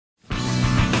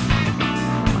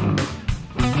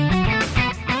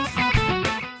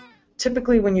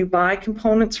Typically, when you buy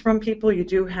components from people, you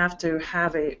do have to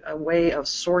have a way of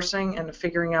sourcing and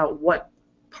figuring out what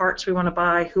parts we want to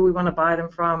buy, who we want to buy them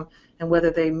from, and whether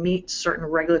they meet certain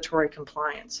regulatory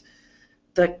compliance.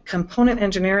 The component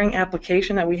engineering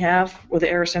application that we have with the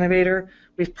Aras Innovator,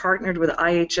 we've partnered with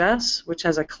IHS, which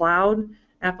has a cloud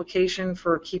application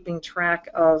for keeping track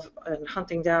of and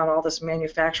hunting down all this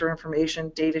manufacturer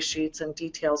information, data sheets, and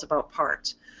details about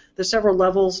parts. There's several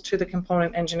levels to the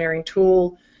component engineering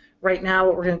tool. Right now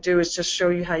what we're going to do is just show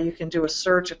you how you can do a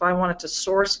search. If I wanted to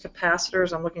source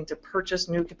capacitors, I'm looking to purchase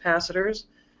new capacitors,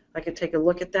 I could take a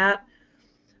look at that.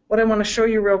 What I want to show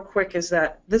you real quick is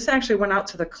that this actually went out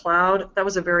to the cloud. That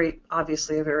was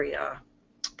obviously a very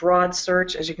broad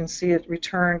search. As you can see, it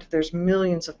returned, there's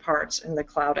millions of parts in the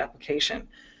cloud application.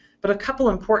 But a couple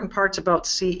important parts about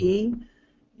CE,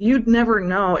 you'd never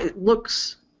know. It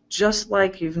looks just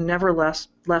like you've never left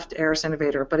Aras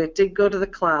Innovator, but it did go to the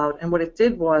cloud, and what it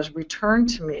did was return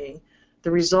to me the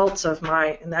results of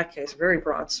my, in that case, very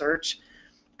broad search.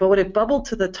 But what it bubbled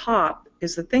to the top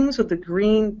is the things with the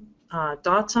green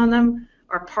dots on them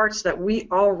are parts that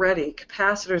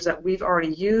capacitors that we've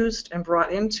already used and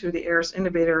brought into the Aras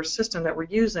Innovator system that we're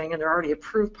using, and they're already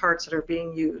approved parts that are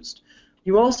being used.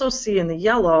 You also see in the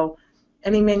yellow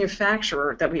any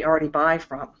manufacturer that we already buy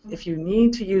from. If you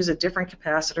need to use a different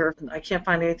capacitor, I can't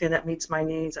find anything that meets my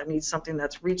needs, I need something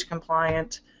that's REACH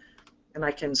compliant, and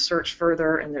I can search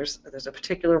further, and there's a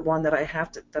particular one that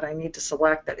I need to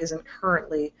select that isn't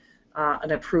currently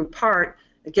an approved part.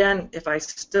 Again, if I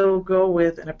still go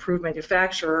with an approved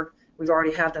manufacturer, we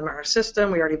already have them in our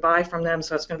system, we already buy from them,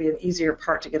 so it's going to be an easier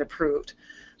part to get approved.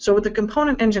 So with the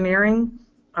component engineering,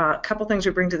 a couple things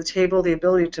we bring to the table: the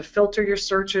ability to filter your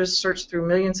searches, search through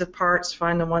millions of parts,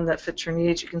 find the one that fits your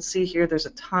needs. You can see here there's a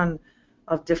ton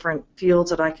of different fields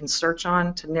that I can search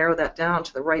on to narrow that down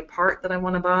to the right part that I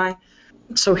want to buy.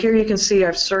 So here you can see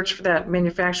I've searched for that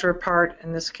manufacturer part.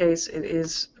 In this case, it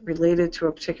is related to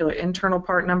a particular internal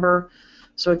part number.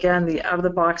 So again, the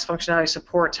out-of-the-box functionality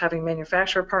supports having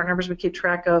manufacturer part numbers we keep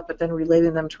track of, but then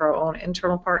relating them to our own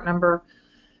internal part number.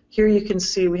 Here you can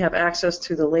see we have access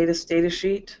to the latest data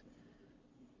sheet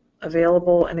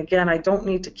available, and again, I don't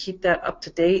need to keep that up to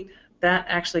date. That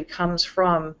actually comes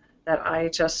from that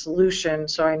IHS solution,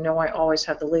 so I know I always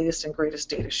have the latest and greatest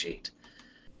data sheet.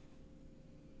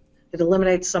 It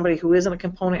eliminates somebody who is in a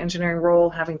component engineering role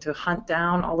having to hunt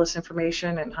down all this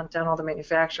information and hunt down all the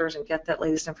manufacturers and get that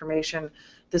latest information.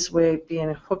 This way,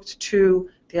 being hooked to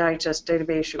the IHS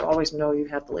database, you always know you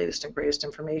have the latest and greatest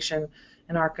information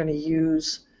and aren't going to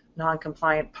use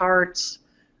non-compliant parts,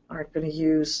 aren't going to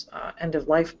use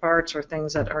end-of-life parts or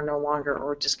things that are no longer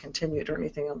or discontinued or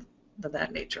anything of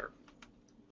that nature.